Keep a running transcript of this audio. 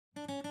こ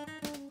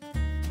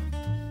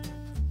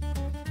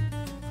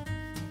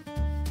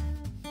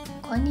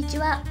んにち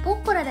は、ポ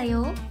ッコラだ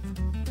よ。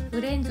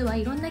フレンズは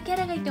いろんなキャ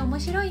ラがいて面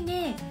白い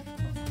ね。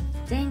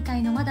前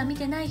回のまだ見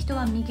てない人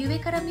は右上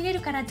から見れ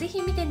るからぜ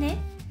ひ見てね。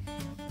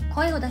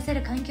声を出せ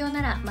る環境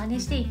なら真似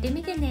して言って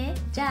みてね。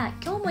じゃあ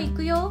今日も行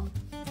くよ。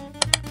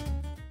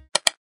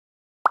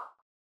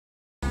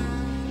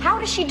 How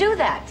does she do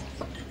that?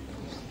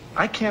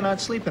 I cannot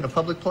sleep in a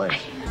public place.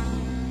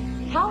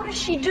 How does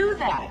she do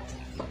that?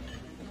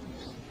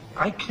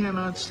 I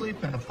cannot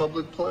sleep in a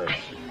public place.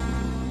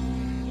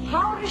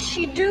 How does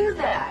she do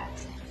that?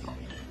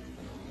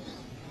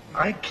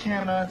 I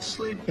cannot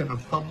sleep in a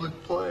public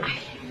place.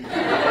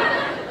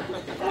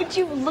 Would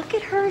you look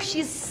at her?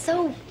 She's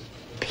so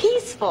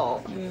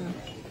peaceful.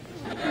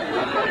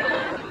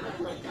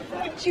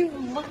 Would you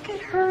look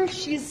at her?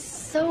 She's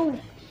so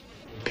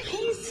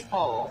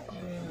peaceful.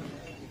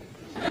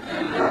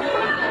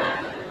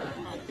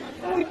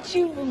 Would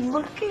you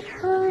look at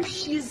her?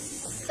 She's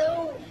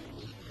so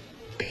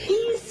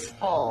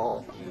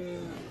peaceful.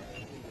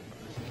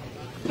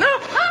 No!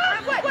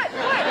 Ah, what?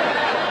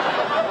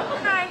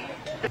 Hi.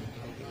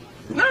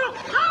 No!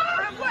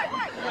 Ah, what?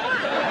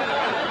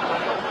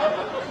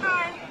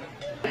 Hi.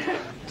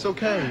 It's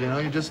okay,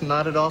 you just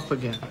nodded off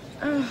again.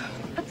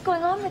 What's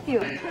going on with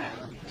you?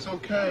 It's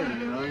okay,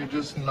 you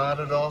just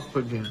nodded off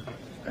again.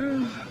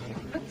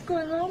 What's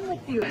going on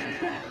with you?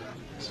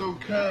 It's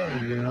okay,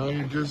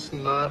 you just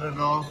nodded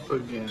off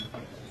again.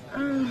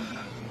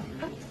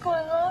 What's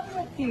going on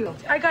with you?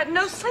 I got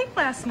no sleep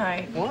last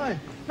night. Why?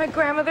 My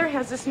grandmother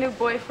has this new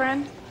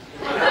boyfriend.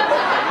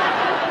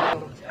 I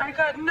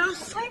got no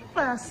sleep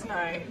last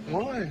night.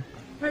 Why?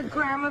 My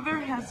grandmother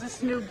has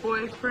this new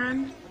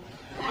boyfriend.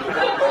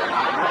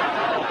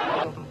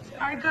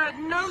 I got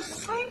no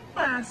sleep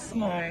last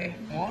night.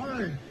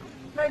 Why?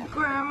 My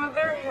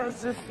grandmother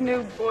has this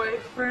new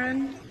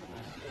boyfriend.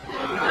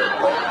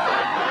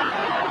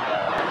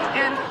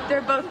 And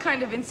they're both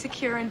kind of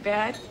insecure in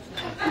bed.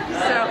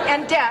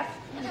 And deaf.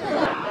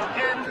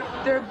 And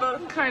they're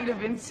both kind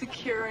of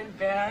insecure in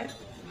bed.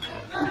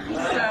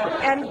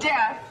 And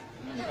deaf.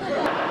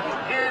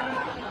 And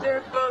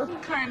they're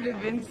both kind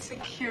of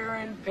insecure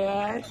in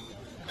bed.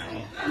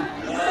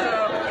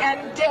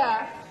 And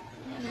deaf.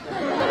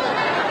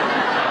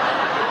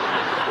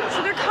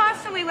 So they're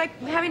constantly like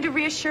having to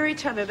reassure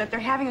each other that they're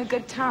having a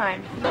good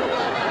time.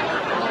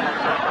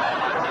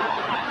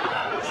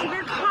 So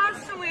they're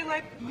constantly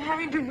like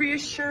having to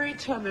reassure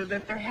each other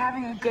that they're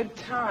having a good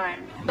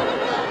time.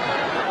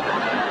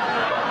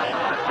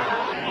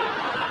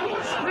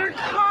 So they're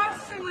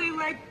constantly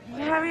like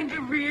having to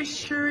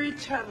reassure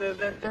each other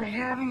that they're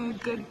having a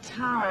good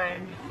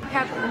time.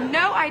 Have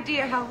no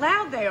idea how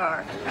loud they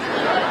are.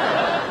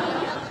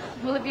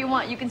 Well, if you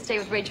want, you can stay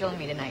with Rachel and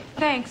me tonight.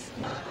 Thanks.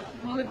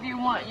 Well, if you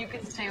want, you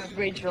can stay with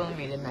Rachel and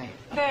me tonight.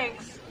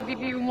 Thanks. If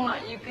you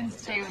want, you can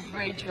stay with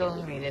Rachel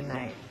and me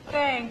tonight.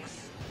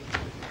 Thanks.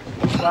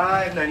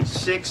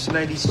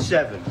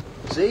 596.97.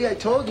 See, I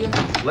told you.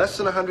 Less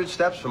than 100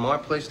 steps from our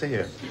place to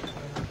here.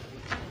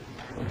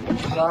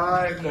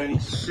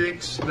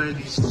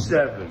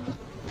 596.97.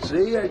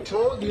 See, I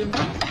told you.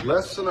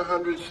 Less than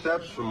 100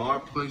 steps from our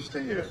place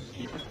to here.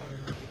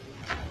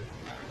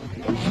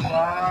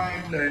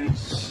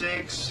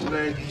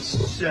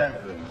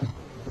 596.97.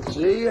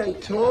 See, I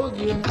told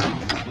you.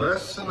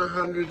 Less than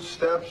 100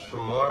 steps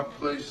from our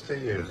place to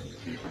here.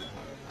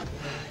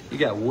 You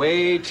got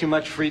way too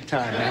much free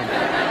time, man.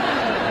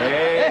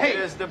 Hey,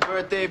 here's the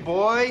birthday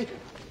boy.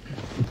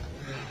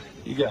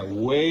 You got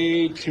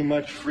way too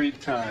much free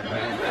time,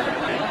 man.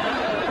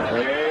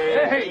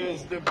 Hey,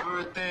 here's the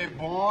birthday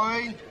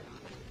boy.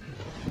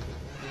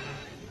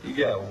 You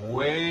got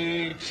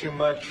way too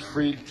much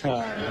free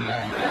time,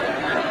 man.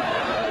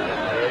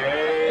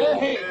 Hey,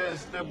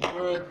 here's the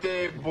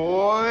birthday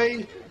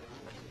boy.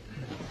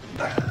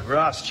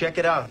 Ross, check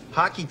it out.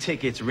 Hockey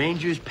tickets,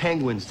 Rangers,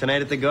 Penguins,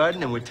 tonight at the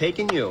Garden, and we're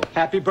taking you.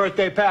 Happy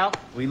birthday, pal.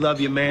 We love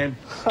you, man.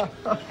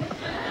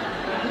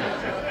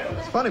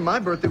 It's funny, my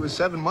birthday was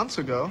 7 months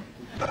ago.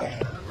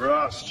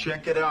 Ross,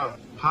 check it out.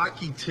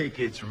 Hockey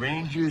tickets,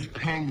 Rangers,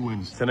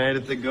 Penguins, tonight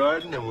at the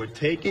Garden, and we're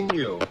taking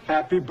you.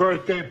 Happy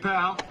birthday,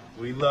 pal.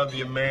 We love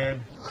you,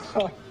 man.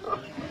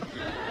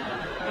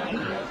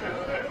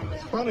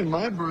 It's funny,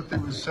 my birthday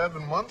was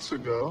 7 months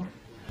ago.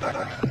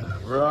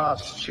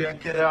 Ross,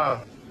 check it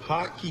out.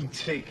 Hockey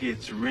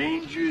tickets,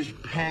 Rangers,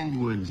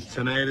 Penguins,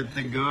 tonight at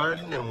the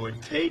Garden, and we're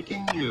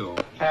taking you.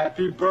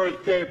 Happy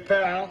birthday,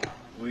 pal.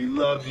 We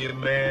love you,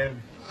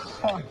 man.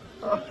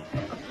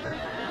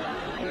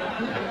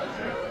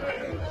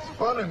 It's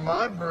funny,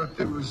 my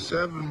birthday was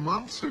 7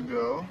 months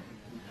ago.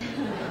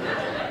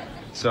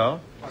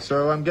 So?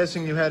 So I'm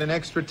guessing you had an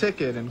extra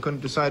ticket and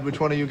couldn't decide which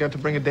one of you got to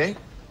bring a date?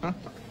 Huh?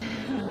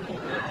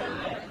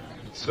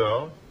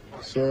 So?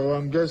 So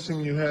I'm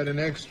guessing you had an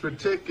extra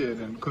ticket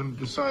and couldn't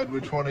decide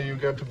which one of you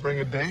got to bring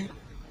a date?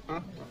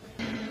 Huh?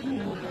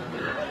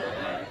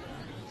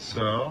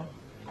 So?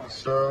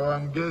 So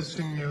I'm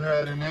guessing you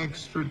had an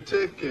extra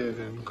ticket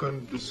and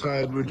couldn't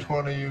decide which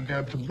one of you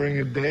got to bring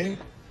a date?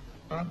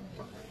 Huh?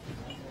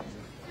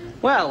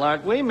 Well,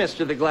 aren't we,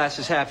 Mr. The Glass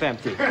is Half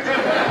Empty?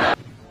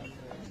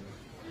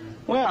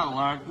 Well,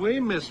 aren't we,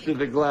 Mr.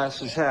 The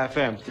Glass is Half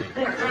Empty?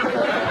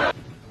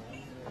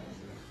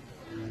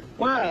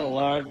 Well,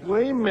 aren't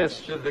we,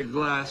 Mr. The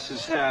Glass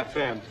is Half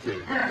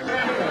Empty?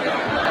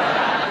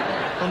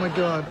 Oh my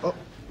God. Oh,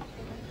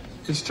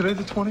 is today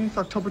the 20th?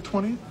 October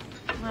 20th?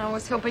 I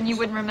was hoping you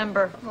would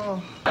remember.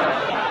 Oh.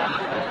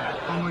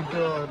 Oh my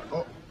God.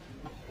 Oh.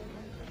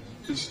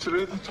 Is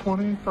today the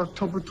 20th?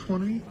 October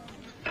 20th?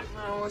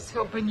 I was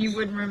hoping you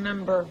would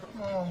remember.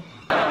 Oh.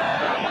 Oh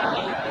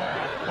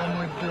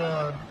my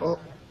God. Oh.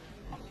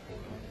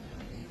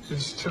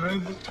 Is today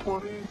the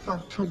 20th?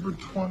 October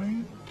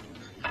 20th?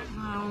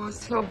 I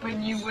was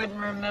hoping you would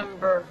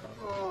remember.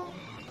 Oh.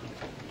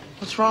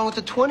 What's wrong with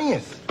the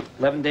 20th?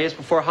 11 days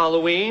before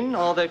Halloween,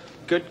 all the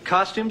good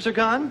costumes are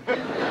gone?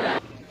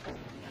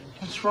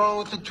 What's wrong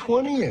with the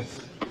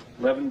 20th?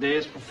 11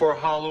 days before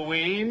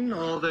Halloween,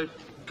 all the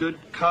good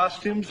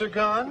costumes are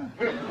gone?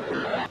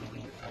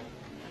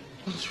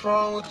 What's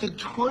wrong with the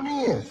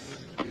 20th?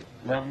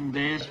 11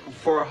 days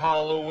before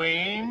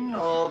Halloween,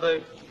 all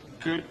the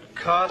good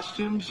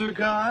costumes are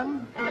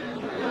gone?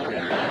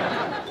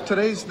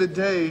 Today's the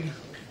day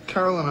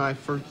Carol and I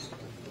first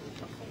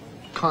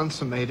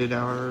consummated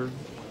our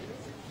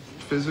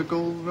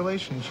physical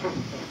relationship.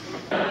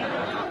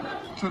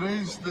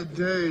 Today's the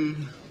day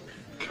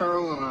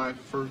Carol and I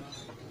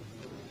first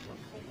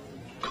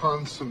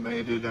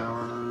consummated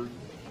our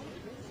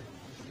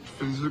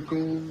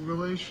physical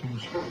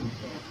relationship.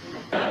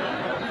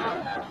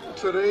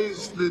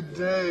 Today's the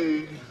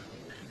day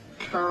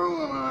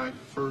Carol and I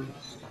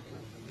first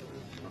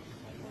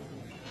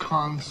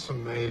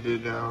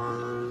consummated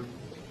our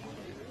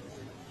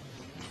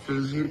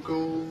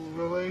physical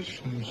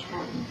relationship.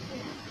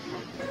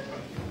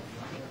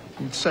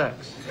 And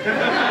sex.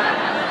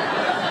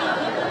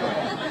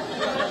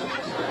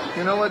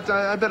 You know what?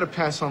 I better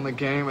pass on the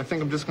game. I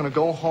think I'm just gonna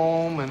go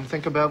home and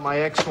think about my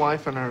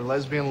ex-wife and her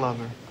lesbian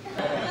lover.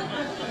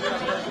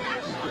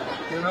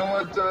 You know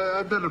what?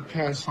 I better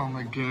pass on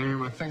the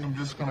game. I think I'm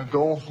just gonna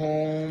go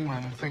home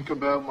and think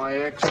about my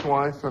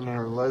ex-wife and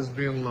her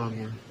lesbian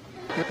lover.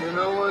 You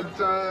know what?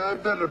 I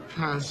better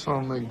pass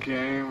on the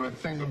game. I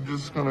think I'm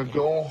just gonna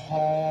go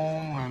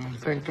home and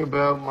think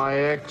about my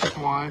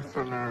ex-wife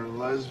and her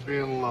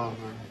lesbian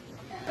lover.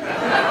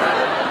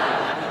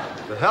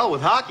 The hell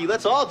with hockey,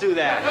 let's all do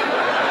that.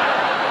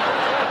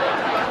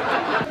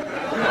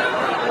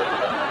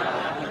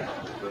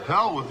 The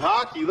hell with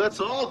hockey,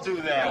 let's all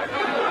do that.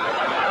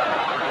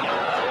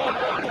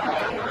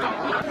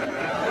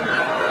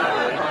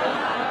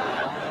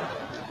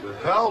 The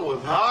hell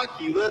with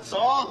hockey, let's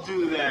all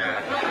do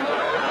that.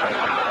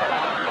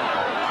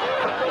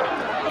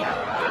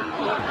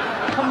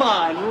 Come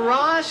on,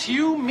 Ross,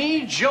 you,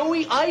 me,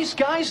 Joey, Ice,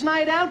 guys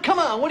night out? Come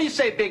on, what do you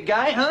say, big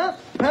guy, huh?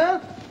 Huh?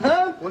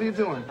 Huh? What are you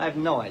doing? I have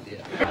no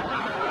idea.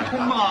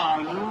 Come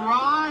on,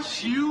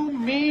 Ross, you,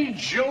 me,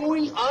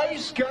 Joey,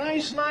 Ice,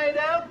 guys night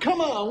out? Come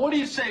on, what do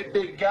you say,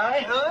 big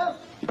guy, huh?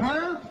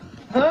 Huh?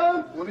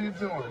 Huh? What are you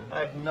doing?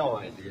 I have no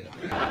idea.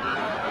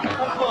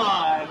 Come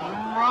on,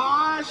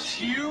 Ross,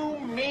 you,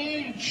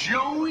 me,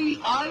 Joey,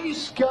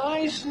 Ice,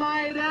 guys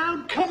night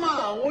out? Come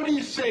on, what do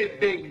you say,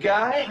 big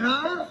guy,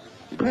 huh?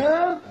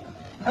 Huh?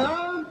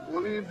 Huh?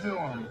 What are you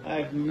doing? I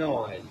have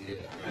no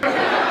idea.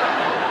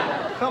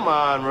 Come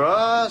on,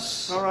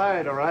 Russ. All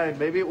right.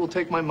 Maybe it will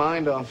take my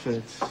mind off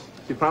it.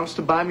 You promise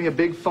to buy me a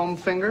big foam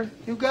finger?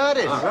 You got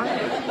it. All right.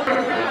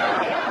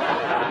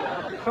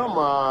 Come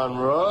on,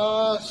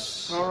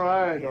 Russ. All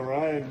right.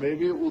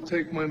 Maybe it will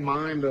take my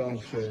mind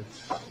off it.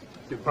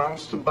 You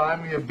promise to buy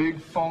me a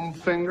big foam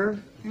finger?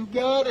 You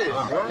got it.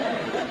 All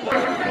right.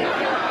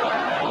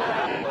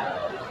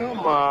 Come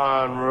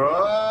on,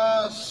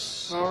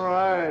 Russ. All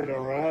right.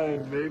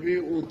 Maybe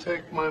it will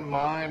take my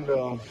mind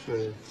off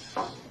it.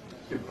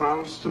 You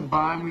promise to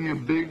buy me a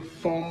big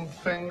foam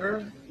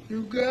finger?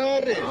 You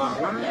got it. All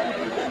right.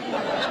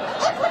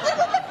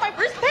 My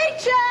first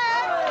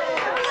paycheck!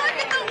 Look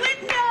at the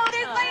window.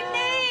 There's my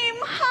name.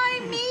 Hi,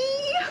 me.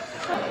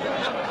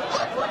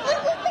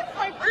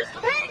 My first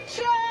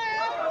paycheck!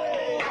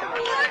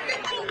 Look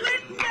at the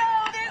window.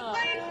 There's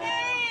my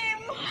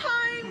name.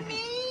 Hi,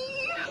 me.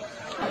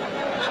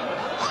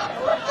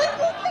 My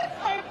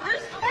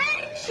first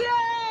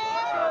paycheck!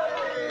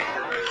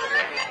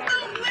 Look at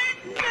the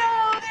window.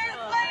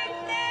 There's my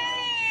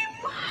name.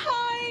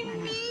 Hi,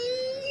 me.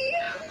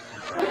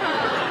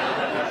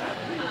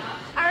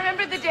 I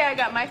remember the day I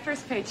got my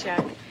first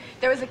paycheck.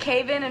 There was a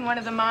cave-in in one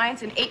of the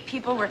mines, and 8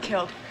 people were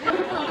killed.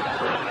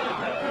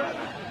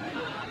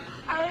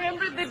 I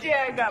remember the day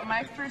I got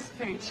my first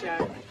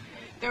paycheck.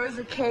 There was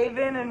a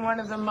cave-in in one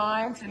of the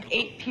mines, and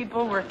 8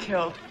 people were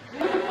killed.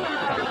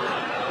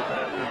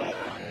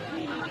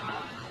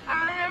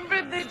 I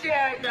remember the day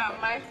I got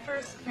my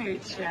first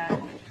paycheck.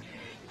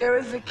 There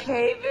was a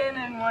cave-in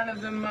in one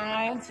of the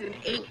mines, and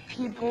 8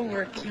 people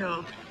were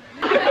killed.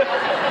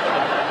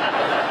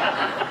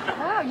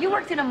 Wow, you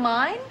worked in a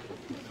mine?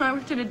 I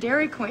worked at a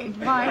Dairy Queen.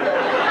 Why?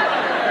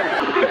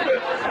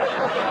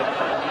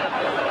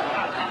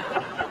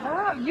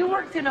 Wow, You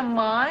worked in a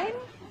mine?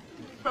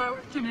 I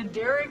worked in a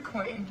Dairy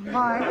Queen.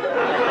 Mine?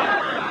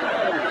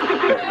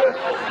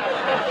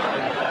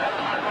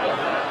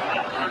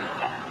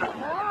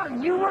 Wow,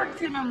 you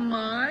worked in a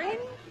mine?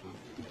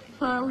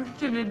 I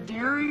worked in a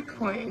Dairy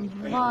Queen.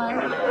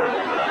 Mine?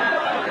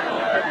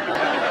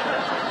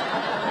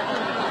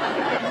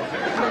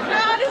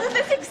 God, isn't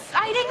this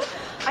exciting?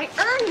 I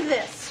earned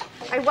this.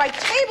 I wiped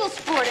tables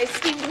for it. I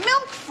steamed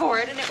milk for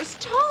it, and it was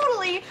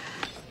totally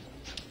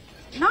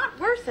not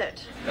worth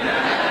it.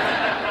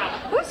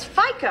 Who's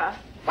FICA?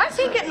 Why is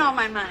he getting all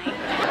my money?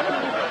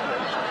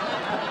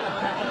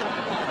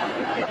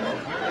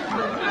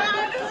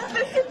 God, isn't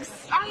this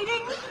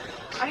exciting?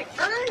 I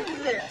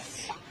earned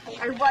this.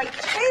 I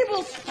wiped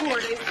tables for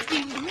it. I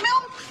steamed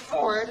milk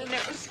for it, and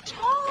it was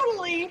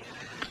totally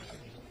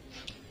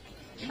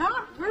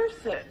not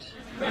worth it.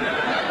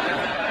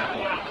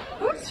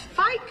 Who's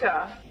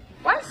FICA?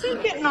 Why is he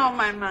getting all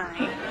my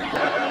money?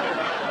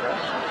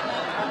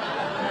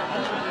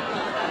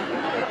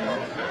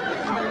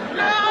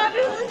 God,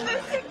 isn't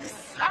this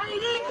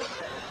exciting?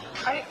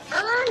 I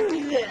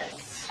earned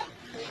this.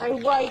 I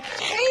wiped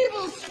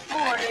tables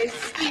for it. I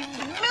steamed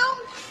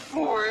milk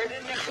for it,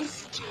 and it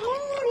was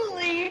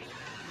totally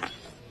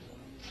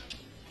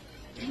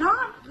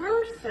not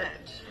worth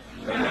it.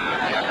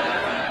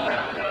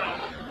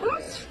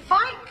 Who's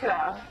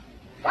FICA?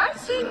 Why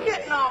is he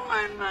getting all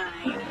my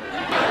money?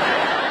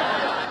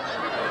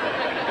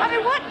 I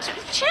mean, what?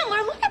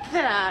 Chandler, look at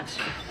that.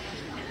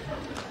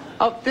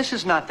 Oh, this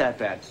is not that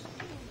bad.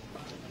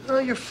 Oh,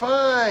 you're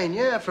fine.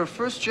 Yeah, for a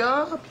first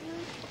job,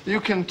 you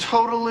can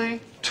totally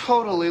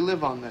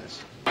live on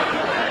this. I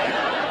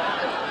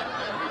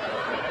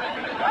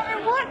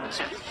mean,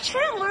 what?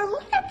 Chandler,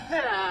 look at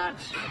that.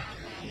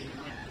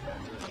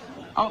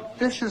 Oh,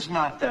 this is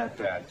not that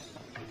bad.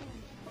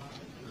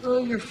 Oh,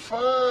 you're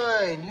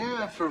fine.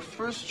 Yeah, for a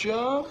first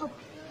job,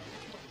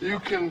 you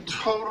can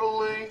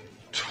totally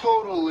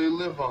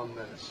live on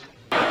this.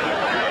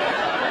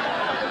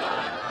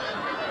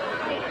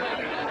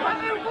 I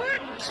mean,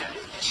 what?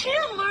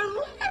 Chandler,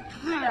 look at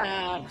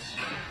that.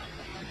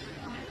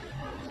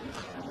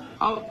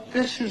 Oh,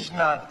 this is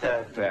not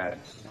that bad.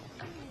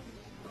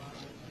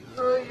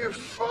 Oh, you're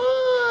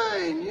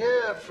fine.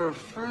 Yeah, for a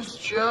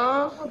first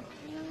job,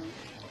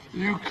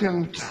 you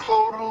can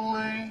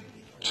totally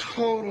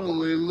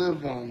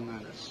live on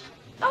this.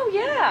 Oh,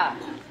 yeah.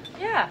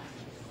 Yeah.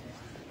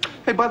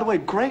 Hey, by the way,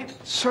 great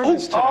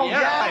service today. Oh,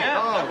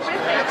 yeah.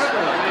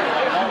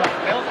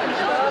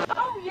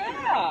 Oh,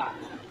 yeah.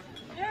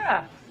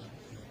 Yeah.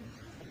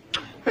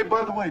 Hey,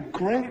 by the way,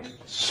 great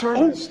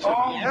service today.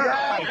 Oh,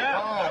 yeah.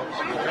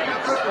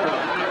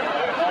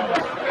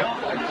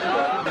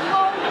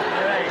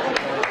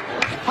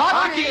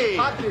 Hockey!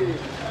 Hockey!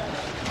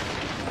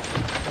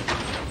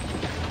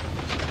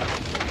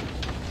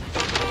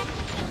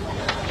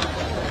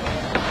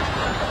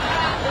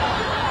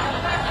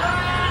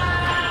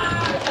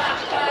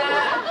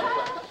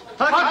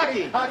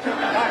 Hockey!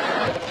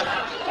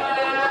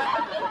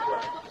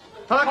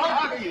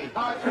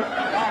 Hockey!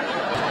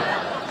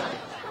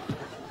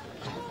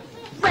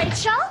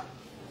 Rachel?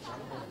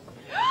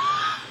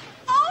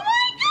 Oh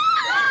my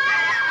God!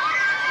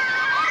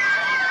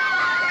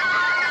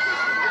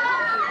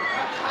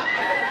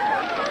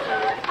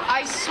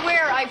 I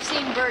swear I've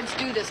seen birds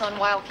do this on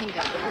Wild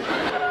Kingdom.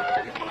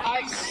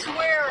 I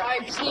swear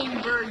I've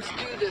seen birds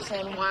do this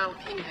on Wild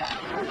Kingdom.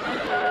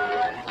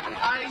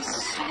 I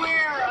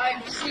swear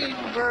I've seen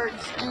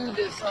birds do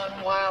this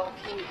on Wild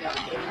Kingdom.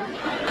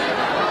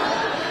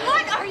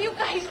 What are you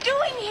guys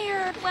doing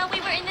here? Well, we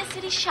were in the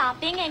city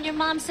shopping, and your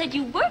mom said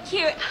you work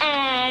here,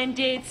 and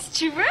it's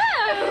true.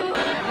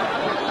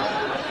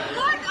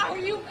 What are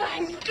you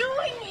guys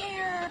doing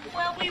here?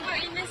 Well, we were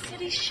in the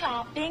city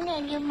shopping,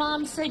 and your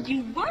mom said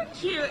you work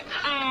here,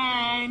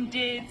 and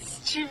it's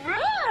true.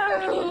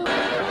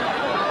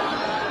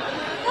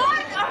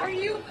 What are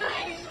you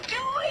guys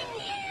doing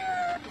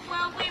here?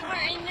 Well, we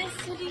were in the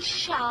city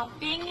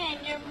shopping,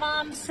 and your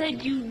mom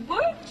said you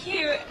work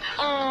here,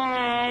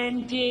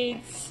 and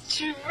it's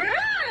true.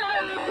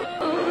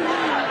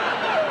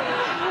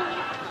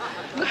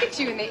 Look at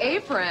you in the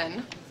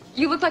apron.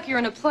 You look like you're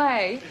in a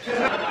play.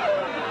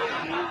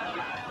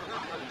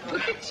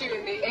 Look at you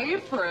in the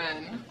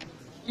apron.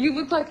 You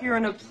look like you're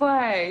in a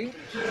play.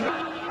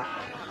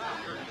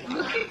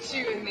 Look at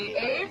you in the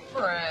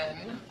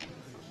apron.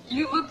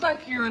 You look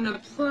like you're in a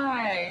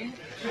play.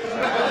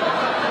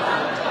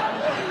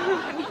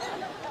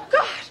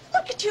 God,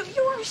 look at you.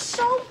 You are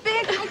so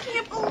big. I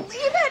can't believe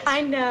it.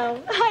 I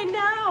know.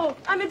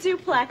 I'm a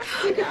duplex.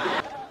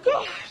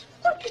 God,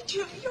 look at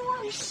you. You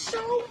are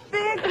so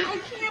big. I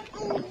can't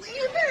believe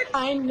it.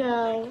 I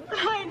know.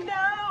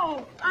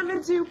 I'm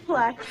a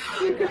duplex.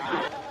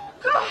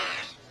 God,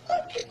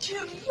 look at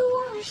you. You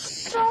are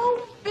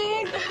so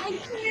big. I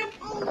can't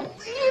believe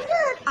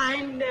it.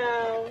 I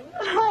know.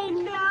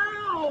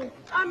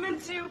 I'm a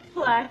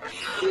duplex.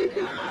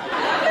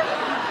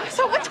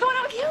 So what's going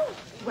on with you?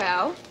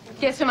 Well,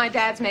 guess who my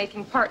dad's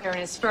making partner in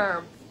his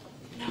firm?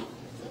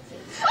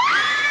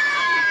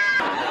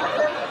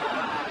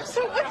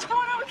 So what's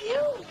going on with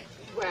you?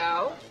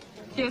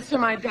 Guess who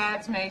my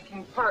dad's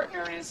making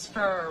partner is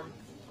firm.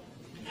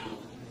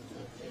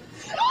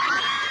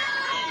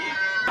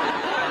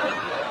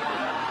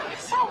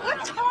 So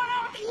what's going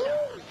on with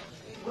you?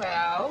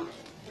 Well,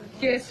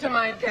 guess who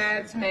my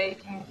dad's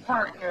making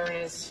partner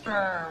is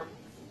firm.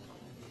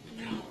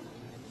 And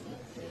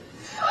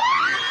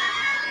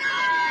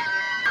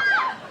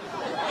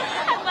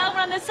while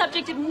we're on the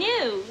subject of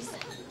news,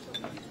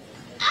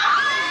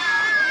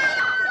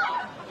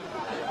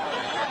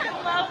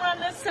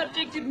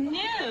 subject of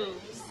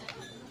news.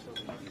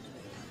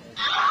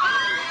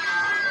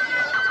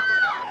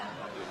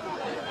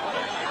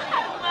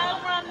 While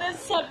we're on the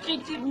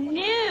subject of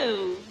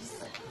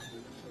news.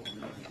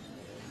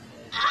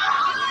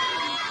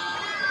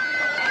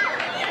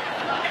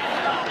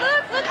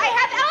 Look, I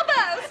have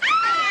elbows.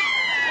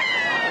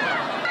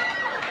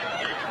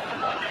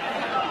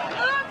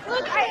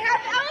 Look, I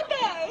have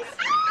elbows.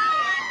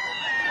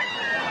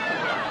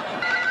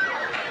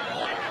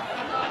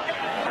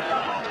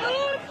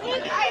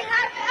 Look, I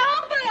have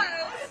elbows.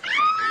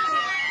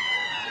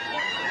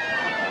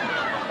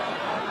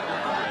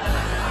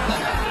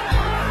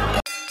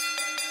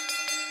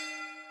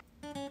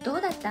 ど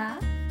うだった？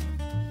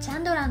チャ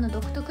ンドラーの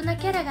独特な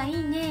キャラがい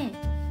いね。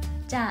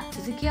じゃあ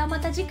続きはま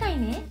た次回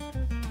ね。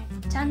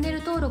チャンネル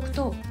登録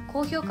と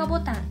高評価ボ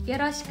タンよ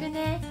ろしく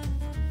ね。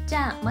じ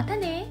ゃあまた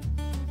ね。